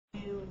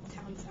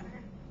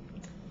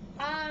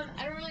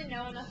I don't really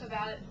know enough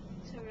about it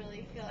to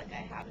really feel like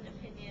I have an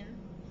opinion.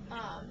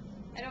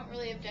 I don't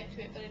really object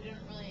to it, but I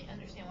don't really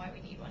understand why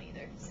we need one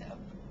either. So.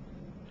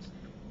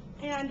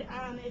 And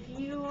if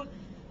you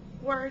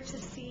were to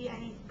see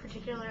any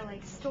particular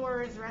like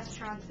stores,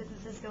 restaurants,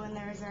 businesses go in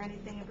there, is there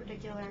anything in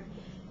particular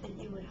that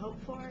you would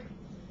hope for?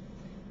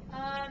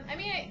 I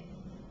mean,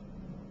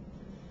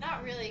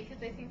 not really,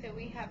 because I think that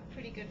we have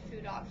pretty good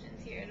food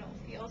options here. I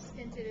don't feel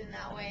stinted in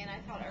that way, and I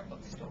thought our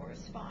bookstore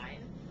was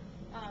fine.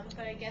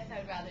 But I guess I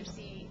would rather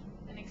see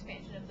an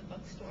expansion of the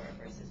bookstore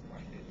versus more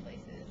food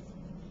places.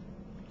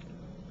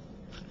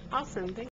 Awesome. Thank